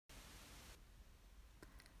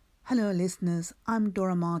Hello listeners, I'm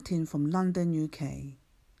Dora Martin from London, UK.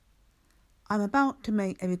 I'm about to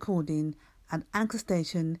make a recording at Anchor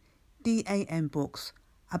Station DAM Books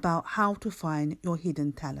about how to find your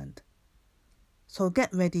hidden talent. So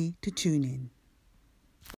get ready to tune in.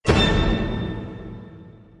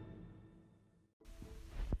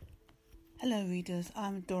 Hello readers,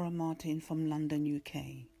 I'm Dora Martin from London, UK.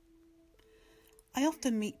 I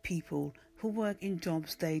often meet people who work in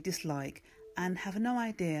jobs they dislike and have no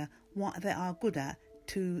idea what they are good at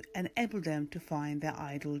to enable them to find their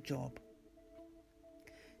ideal job.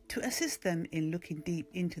 To assist them in looking deep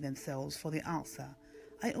into themselves for the answer,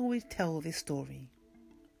 I always tell this story.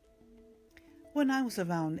 When I was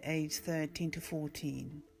around age 13 to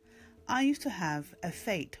 14, I used to have a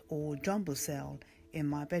fate or jumble cell in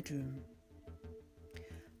my bedroom.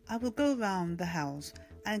 I would go around the house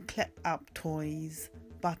and collect up toys,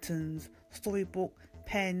 buttons, storybook,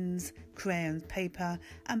 pens, crayons, paper,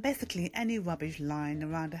 and basically any rubbish lying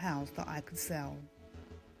around the house that I could sell.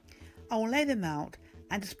 I will lay them out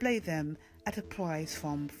and display them at a price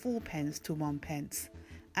from 4p to 1p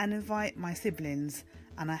and invite my siblings,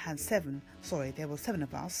 and I had there were 7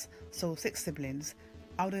 of us, so 6 siblings.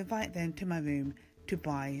 I would invite them to my room to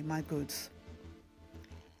buy my goods.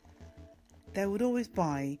 They would always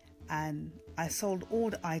buy, and I sold all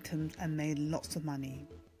the items and made lots of money.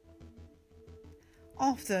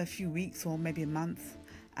 After a few weeks or maybe a month,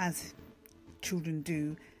 as children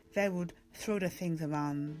do, they would throw the things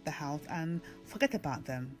around the house and forget about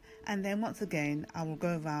them. And then once again, I will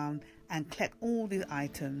go around and collect all these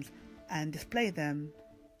items and display them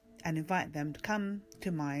and invite them to come to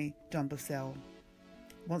my jumbo sale.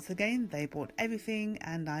 Once again, they bought everything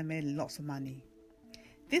and I made lots of money.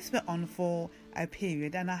 This went on for a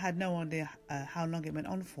period and I had no idea how long it went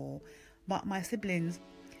on for, but my siblings,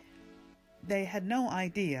 they had no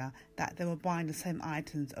idea that they were buying the same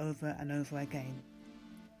items over and over again.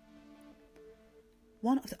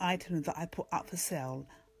 One of the items that I put up for sale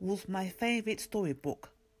was my favourite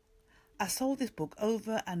storybook. I sold this book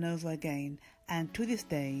over and over again, and to this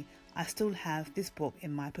day I still have this book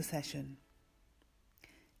in my possession.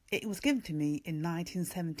 It was given to me in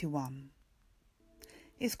 1971.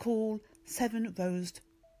 It's called 7 Roads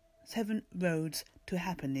to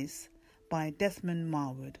Happiness by Desmond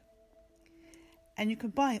Marwood. And you can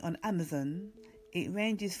buy it on Amazon. It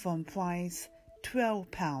ranges from price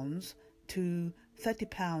 £12 to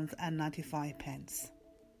 £30.95.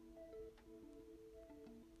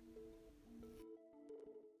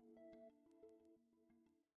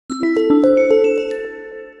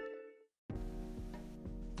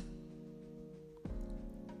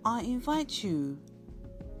 I invite you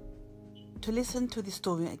to listen to the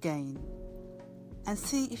story again and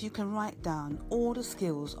see if you can write down all the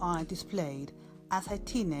skills I displayed as a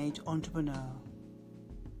teenage entrepreneur.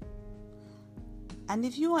 And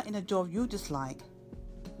if you are in a job you dislike,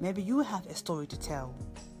 maybe you have a story to tell.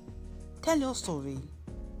 Tell your story.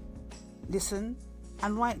 Listen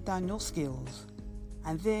and write down your skills,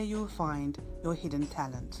 and there you'll find your hidden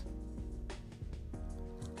talent.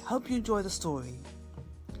 Hope you enjoy the story.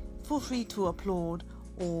 Feel free to applaud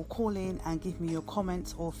or call in and give me your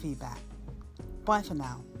comments or feedback. Bye for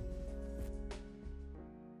now.